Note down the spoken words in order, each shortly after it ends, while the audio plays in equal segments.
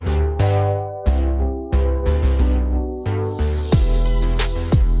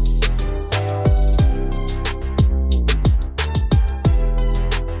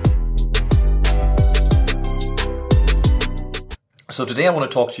So today I want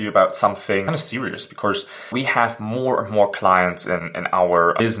to talk to you about something kind of serious because we have more and more clients in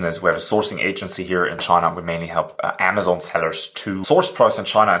our business. We have a sourcing agency here in China. We mainly help Amazon sellers to source products in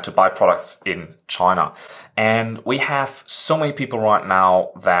China and to buy products in China. And we have so many people right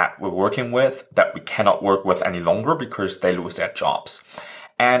now that we're working with that we cannot work with any longer because they lose their jobs.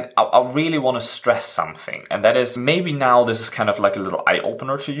 And I really want to stress something, and that is maybe now this is kind of like a little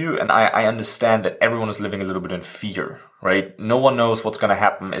eye-opener to you, and I understand that everyone is living a little bit in fear, right? No one knows what's going to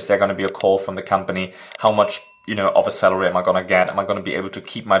happen. Is there going to be a call from the company? How much, of a salary am I going to get? Am I going to be able to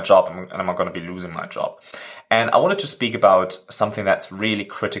keep my job? And am I going to be losing my job? And I wanted to speak about something that's really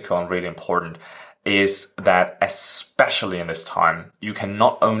critical and really important, is that especially in this time, you can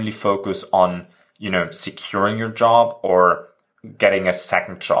not only focus on, securing your job or getting a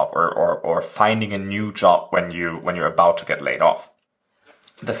second job or finding a new job when you're about to get laid off.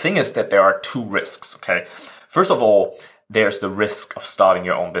 The thing is that there are two risks, okay? First of all, there's the risk of starting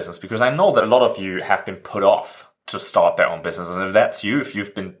your own business, because I know that a lot of you have been put off to start their own business. And if that's you, if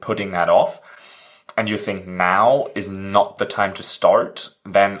you've been putting that off and you think now is not the time to start,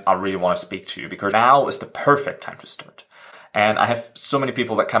 then I really want to speak to you, because now is the perfect time to start. And I have so many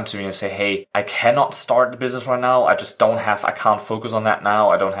people that come to me and say, hey, I cannot start the business right now. I can't focus on that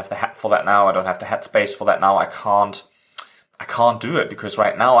now. I don't have the head for that now. I don't have the headspace for that now. I can't do it because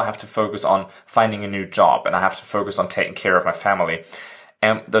right now I have to focus on finding a new job and I have to focus on taking care of my family.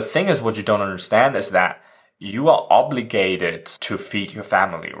 And the thing is, what you don't understand is that you are obligated to feed your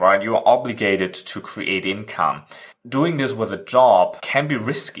family, right? You are obligated to create income. Doing this with a job can be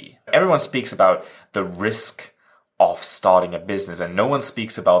risky. Everyone speaks about the risk of starting a business, and no one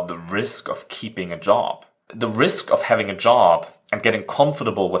speaks about the risk of keeping a job. The risk of having a job and getting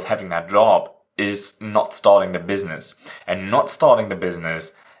comfortable with having that job is not starting the business. And not starting the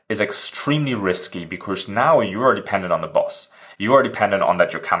business is extremely risky because now you are dependent on the boss. You are dependent on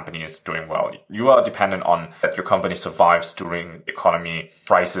that your company is doing well. You are dependent on that your company survives during economy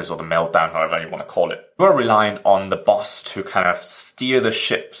crisis or the meltdown, however you want to call it. You are reliant on the boss to kind of steer the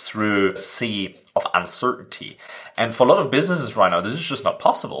ship through a sea of uncertainty. And for a lot of businesses right now, this is just not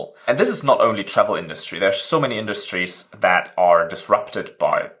possible. And this is not only travel industry. There's so many industries that are disrupted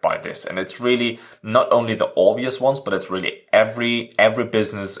by this. And it's really not only the obvious ones, but it's really every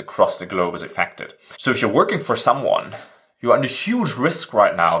business across the globe is affected. So if you're working for someone, you're under huge risk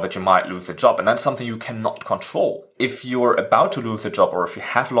right now that you might lose the job, and that's something you cannot control. If you're about to lose the job or if you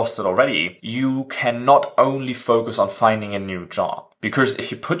have lost it already, you cannot only focus on finding a new job. Because if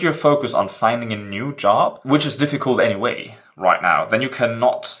you put your focus on finding a new job, which is difficult anyway right now, then you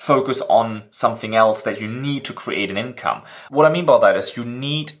cannot focus on something else that you need to create an income. What I mean by that is you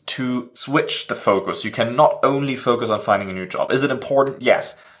need to switch the focus. You cannot only focus on finding a new job. Is it important?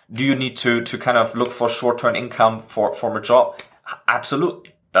 Yes. Do you need to kind of look for short-term income from a job?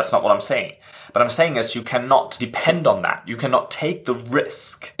 Absolutely. That's not what I'm saying. But I'm saying is you cannot depend on that. You cannot take the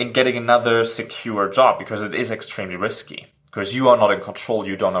risk in getting another secure job because it is extremely risky. Because you are not in control,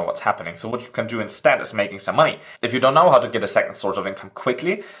 you don't know what's happening. So what you can do instead is making some money. If you don't know how to get a second source of income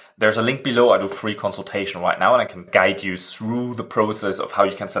quickly, there's a link below. I do a free consultation right now and I can guide you through the process of how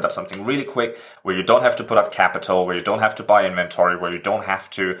you can set up something really quick where you don't have to put up capital, where you don't have to buy inventory, where you don't have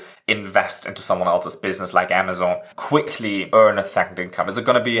to invest into someone else's business like Amazon. Quickly earn a second income. Is it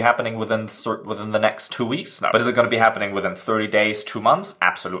going to be happening within the next 2 weeks? No. But is it going to be happening within 30 days, 2 months?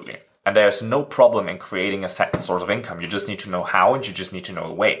 Absolutely. And there's no problem in creating a second source of income. You just need to know how and you just need to know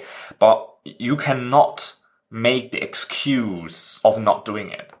the way. But you cannot make the excuse of not doing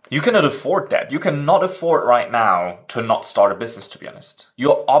it. You cannot afford that. You cannot afford right now to not start a business, to be honest.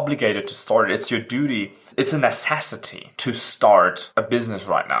 You're obligated to start it. It's your duty. It's a necessity to start a business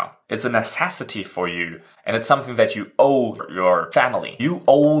right now. It's a necessity for you. And it's something that you owe your family. You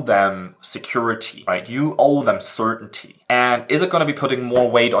owe them security, right? You owe them certainty. And is it going to be putting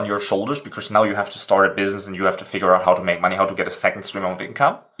more weight on your shoulders because now you have to start a business and you have to figure out how to make money, how to get a second stream of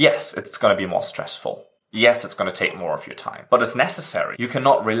income? Yes, it's going to be more stressful. Yes, it's going to take more of your time, but it's necessary. You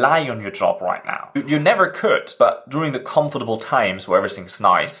cannot rely on your job right now. You never could, but during the comfortable times where everything's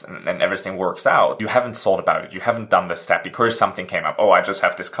nice and everything works out, you haven't thought about it. You haven't done this step because something came up. Oh, I just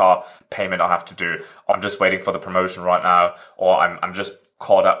have this car payment I have to do. Or I'm just waiting for the promotion right now. Or I'm just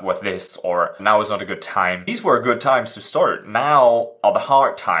caught up with this. Or now is not a good time. These were good times to start. Now are the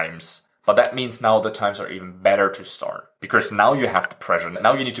hard times. But that means now the times are even better to start because now you have the pressure.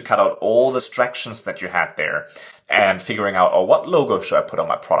 Now you need to cut out all the distractions that you had there and figuring out, oh, what logo should I put on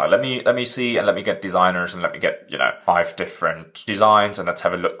my product? Let me see and let me get designers and let me get, 5 different designs and let's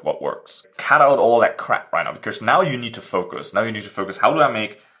have a look what works. Cut out all that crap right now because now you need to focus. Now you need to focus. How do I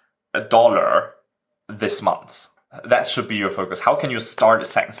make $1 this month? That should be your focus. How can you start a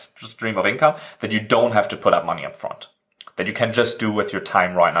second stream of income that you don't have to put up money up front? That you can just do with your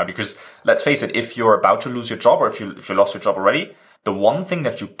time right now? Because let's face it, if you're about to lose your job or if you lost your job already, the one thing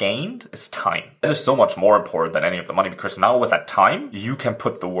that you gained is time. That is so much more important than any of the money, because now with that time, you can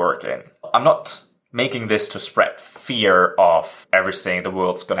put the work in. I'm not making this to spread fear of everything, the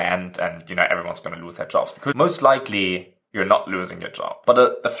world's going to end and, everyone's going to lose their jobs, because most likely you're not losing your job.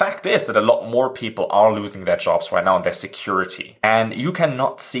 But the fact is that a lot more people are losing their jobs right now and their security. And you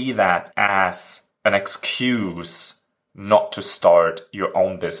cannot see that as an excuse not to start your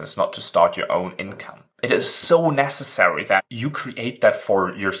own business, not to start your own income. It is so necessary that you create that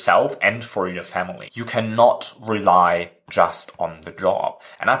for yourself and for your family. You cannot rely just on the job.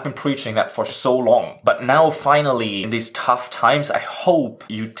 And I've been preaching that for so long. But now finally, in these tough times, I hope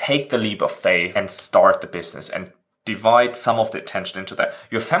you take the leap of faith and start the business and divide some of the attention into that.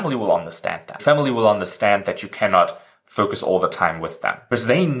 Your family will understand that. Family will understand that you cannot focus all the time with them because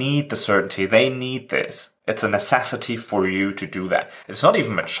they need the certainty. They need this. It's a necessity for you to do that. It's not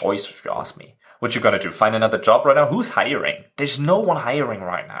even a choice, if you ask me. What you gonna do? Find another job right now? Who's hiring? There's no one hiring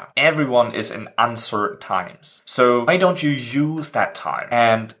right now. Everyone is in uncertain times. So why don't you use that time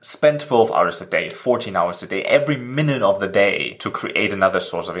and spend 12 hours a day, 14 hours a day, every minute of the day to create another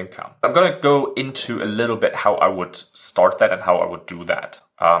source of income? I'm gonna go into a little bit how I would start that and how I would do that.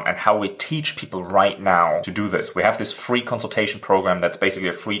 And how we teach people right now to do this. We have this free consultation program that's basically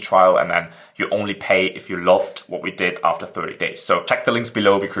a free trial, and then you only pay if you loved what we did after 30 days. So check the links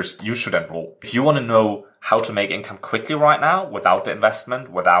below because you should enroll. If you want to know how to make income quickly right now without the investment,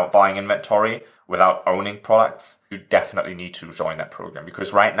 without buying inventory, without owning products, you definitely need to join that program,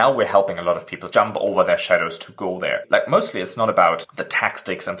 because right now we're helping a lot of people jump over their shadows to go there. Like, mostly it's not about the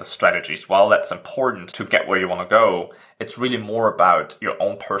tactics and the strategies. While that's important to get where you want to go, it's really more about your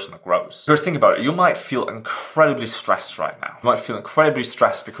own personal growth. Because think about it, you might feel incredibly stressed right now. You might feel incredibly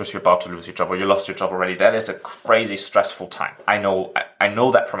stressed because you're about to lose your job or you lost your job already. That is a crazy stressful time. I know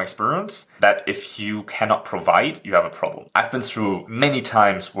that from experience, that if you cannot provide, you have a problem. I've been through many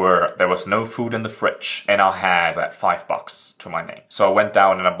times where there was no food in the fridge and I had that $5 to my name. So I went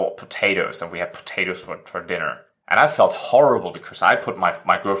down and I bought potatoes and we had potatoes for dinner. And I felt horrible because I put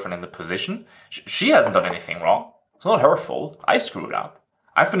my girlfriend in the position. She hasn't done anything wrong. It's not her fault. I screwed up.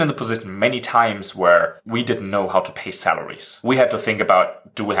 I've been in the position many times where we didn't know how to pay salaries. We had to think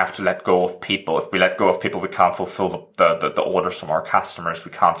about, do we have to let go of people? If we let go of people, we can't fulfill the orders from our customers.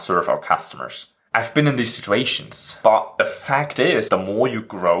 We can't serve our customers. I've been in these situations. But the fact is, the more you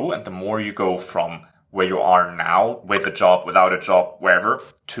grow and the more you go from where you are now, with a job, without a job, wherever,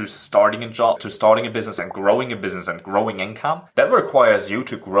 to starting a job, to starting a business and growing income, that requires you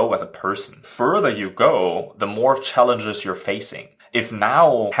to grow as a person. Further you go, the more challenges you're facing. If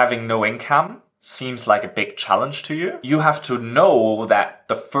now having no income seems like a big challenge to you, you have to know that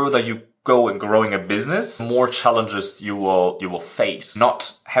the further you go in growing a business, more challenges you will face.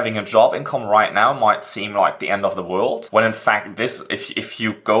 Not having a job income right now might seem like the end of the world, when in fact if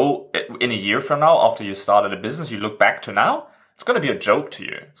you go in a year from now after you started a business, you look back to now, it's going to be a joke to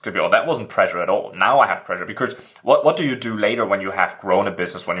you. It's going to be, oh, that wasn't pressure at all. Now I have pressure. Because what do you do later when you have grown a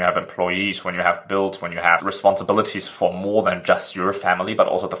business, when you have employees, when you have bills, when you have responsibilities for more than just your family, but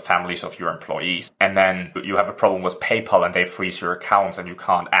also the families of your employees? And then you have a problem with PayPal and they freeze your accounts and you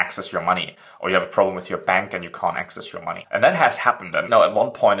can't access your money. Or you have a problem with your bank and you can't access your money. And that has happened. And no, at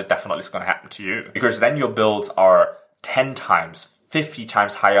one point it definitely is going to happen to you. Because then your bills are 10 times, 50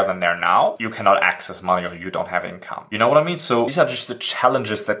 times higher than they're now. You cannot access money or you don't have income. You know what I mean? So these are just the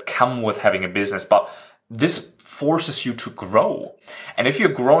challenges that come with having a business, but this forces you to grow. And if you're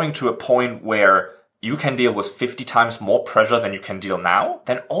growing to a point where you can deal with 50 times more pressure than you can deal now,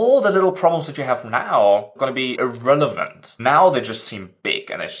 then all the little problems that you have now are going to be irrelevant. Now they just seem big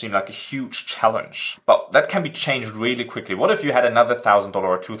and they seem like a huge challenge. But that can be changed really quickly. What if you had another $1,000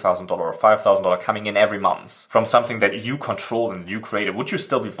 or $2,000 or $5,000 coming in every month from something that you controlled and you created? Would you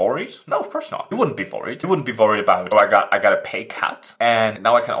still be worried? No, of course not. You wouldn't be worried. You wouldn't be worried about, oh, I got a pay cut and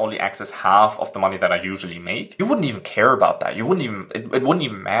now I can only access half of the money that I usually make. You wouldn't even care about that. It wouldn't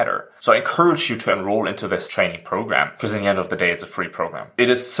even matter. So I encourage you to enroll into this training program, because in the end of the day, it's a free program. It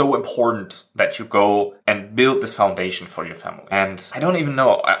is so important that you go and build this foundation for your family. And I don't even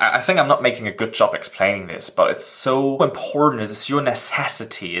know, I think I'm not making a good job explaining this, but it's so important. It's your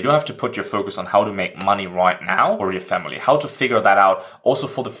necessity. You have to put your focus on how to make money right now for your family, how to figure that out also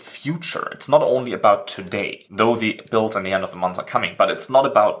for the future. It's not only about today, though the bills and the end of the month are coming, but it's not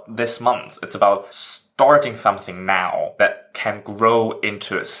about this month. It's about starting something now that can grow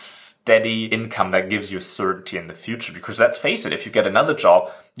into a steady income that gives you certainty in the future. Because let's face it, if you get another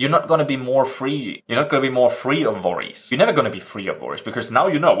job, you're not going to be more free. You're not going to be more free of worries. You're never going to be free of worries because now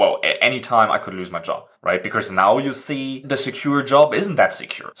you know, well, at any time I could lose my job, right? Because now you see the secure job isn't that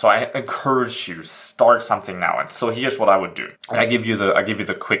secure. So I encourage you, start something now. And so here's what I would do. And I give you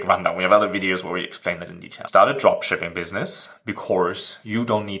the quick rundown. We have other videos where we explain that in detail. Start a drop shipping business because you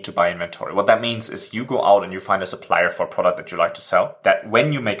don't need to buy inventory. What that means is you go out and you find a supplier for a product that you like to sell, that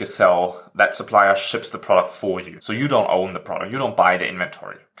when you make a sell, that supplier ships the product for you. So you don't own the product. You don't buy the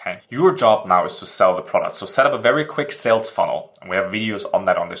inventory. Okay. Your job now is to sell the product. So set up a very quick sales funnel. And we have videos on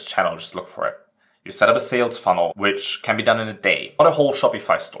that on this channel. Just look for it. You set up a sales funnel, which can be done in a day. Not a whole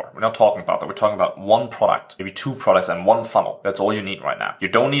Shopify store. We're not talking about that. We're talking about one product, maybe two products and one funnel. That's all you need right now. You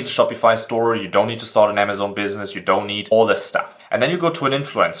don't need a Shopify store. You don't need to start an Amazon business. You don't need all this stuff. And then you go to an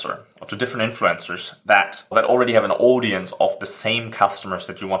influencer or to different influencers that already have an audience of the same customers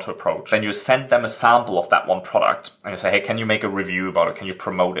that you want to approach. Then you send them a sample of that one product and you say, hey, can you make a review about it? Can you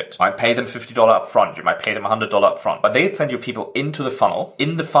promote it? You might pay them $50 up front. You might pay them $100 up front. But they send you people into the funnel.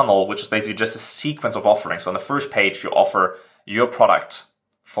 In the funnel, which is basically just a sequence of offerings. So on the first page, you offer your product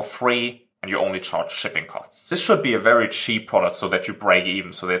for free and you only charge shipping costs. This should be a very cheap product so that you break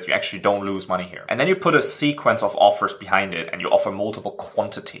even, so that you actually don't lose money here. And then you put a sequence of offers behind it and you offer multiple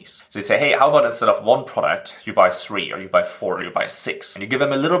quantities. So you say, hey, how about instead of one product, you buy 3 or you buy 4 or you buy 6. And you give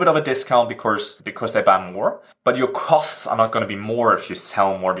them a little bit of a discount because they buy more. But your costs are not going to be more if you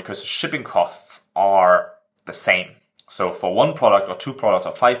sell more because the shipping costs are the same. So for one product or 2 products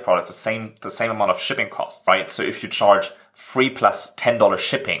or 5 products, the same amount of shipping costs, right? So if you charge free plus $10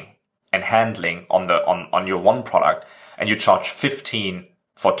 shipping and handling on your one product, and you charge 15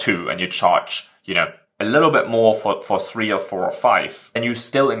 for 2, and you charge, a little bit more for 3 or 4 or 5, and you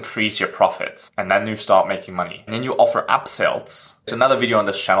still increase your profits, and then you start making money. And then you offer upsells. There's another video on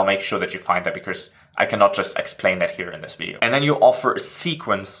this channel. Make sure that you find that because I cannot just explain that here in this video. And then you offer a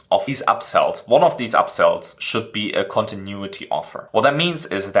sequence of these upsells. One of these upsells should be a continuity offer. What that means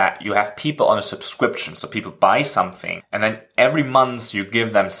is that you have people on a subscription. So people buy something and then every month you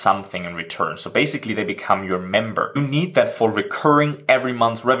give them something in return. So basically they become your member. You need that for recurring every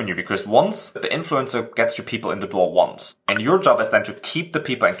month's revenue because once the influencer gets your people in the door once, and your job is then to keep the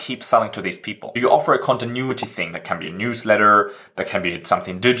people and keep selling to these people. You offer a continuity thing that can be a newsletter, that can be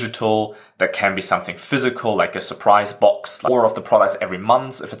something digital, that can be something physical, like a surprise box, like 4 of the products every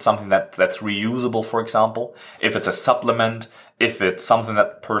month. If it's something that's reusable, for example, if it's a supplement, if it's something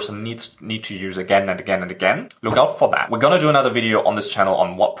that the person need to use again and again and again, look out for that. We're going to do another video on this channel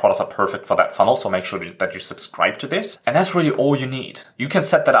on what products are perfect for that funnel. So make sure that you subscribe to this. And that's really all you need. You can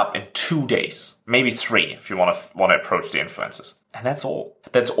set that up in 2 days, maybe 3 if you want to approach the influencers. And that's all.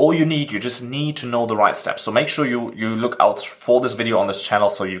 That's all you need. You just need to know the right steps. So make sure you look out for this video on this channel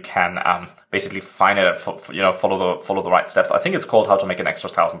so you can basically find it and follow the right steps. I think it's called How to Make an Extra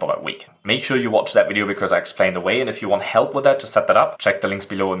 $1,000 a Week. Make sure you watch that video because I explain the way. And if you want help with that to set that up, check the links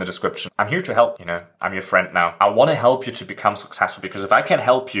below in the description. I'm here to help. I'm your friend now. I want to help you to become successful because if I can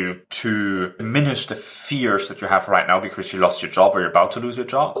help you to diminish the fears that you have right now because you lost your job or you're about to lose your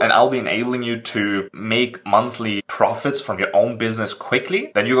job, and I'll be enabling you to make monthly profits from your own business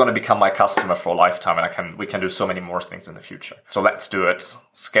quickly, then you're going to become my customer for a lifetime and we can do so many more things in the future. So let's do it.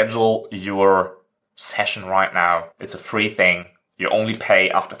 Schedule your session right now. It's a free thing. You only pay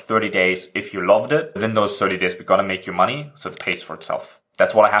after 30 days if you loved it. Within those 30 days, we're going to make you money so it pays for itself.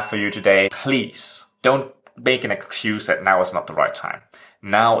 That's what I have for you today. Please don't make an excuse that now is not the right time.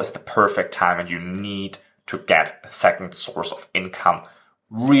 Now is the perfect time and you need to get a second source of income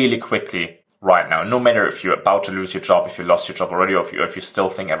really quickly right now. No matter if you're about to lose your job, if you lost your job already, or if you still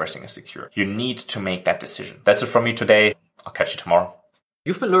think everything is secure. You need to make that decision. That's it from me today. I'll catch you tomorrow.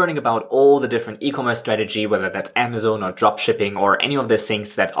 You've been learning about all the different e-commerce strategy, whether that's Amazon or drop shipping or any of the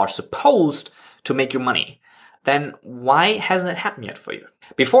things that are supposed to make you money. Then why hasn't it happened yet for you?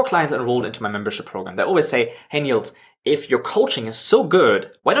 Before clients enrolled into my membership program, they always say, hey Niels, if your coaching is so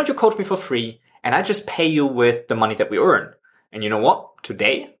good, why don't you coach me for free and I just pay you with the money that we earn? And you know what?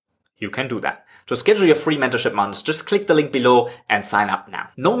 Today, you can do that. To schedule your free mentorship months, just click the link below and sign up now.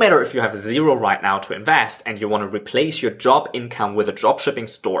 No matter if you have 0 right now to invest and you want to replace your job income with a dropshipping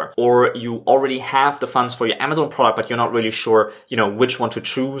store, or you already have the funds for your Amazon product, but you're not really sure, which one to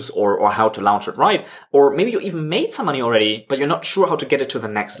choose or how to launch it right. Or maybe you even made some money already, but you're not sure how to get it to the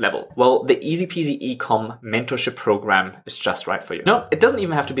next level. Well, the Easy Peasy Ecom mentorship program is just right for you. No, it doesn't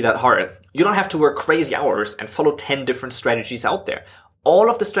even have to be that hard. You don't have to work crazy hours and follow 10 different strategies out there.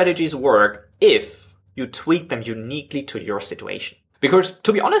 All of the strategies work if you tweak them uniquely to your situation. Because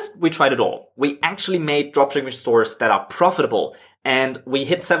to be honest, we tried it all. We actually made dropshipping stores that are profitable, and we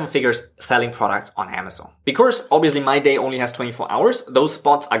hit 7 figures selling products on Amazon. Because obviously my day only has 24 hours, those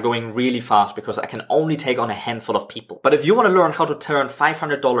spots are going really fast because I can only take on a handful of people. But if you want to learn how to turn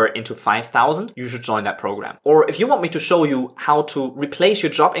 $500 into $5,000, you should join that program. Or if you want me to show you how to replace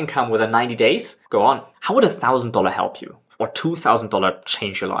your job income within 90 days, go on. How would $1,000 help you? Or $2,000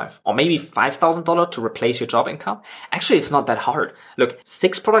 change your life? Or maybe $5,000 to replace your job income? Actually, it's not that hard. Look,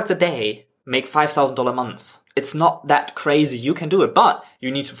 6 products a day make $5,000 months. It's not that crazy. You can do it, but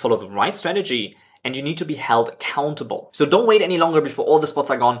you need to follow the right strategy and you need to be held accountable. So don't wait any longer before all the spots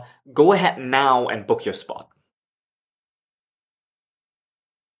are gone. Go ahead now and book your spot.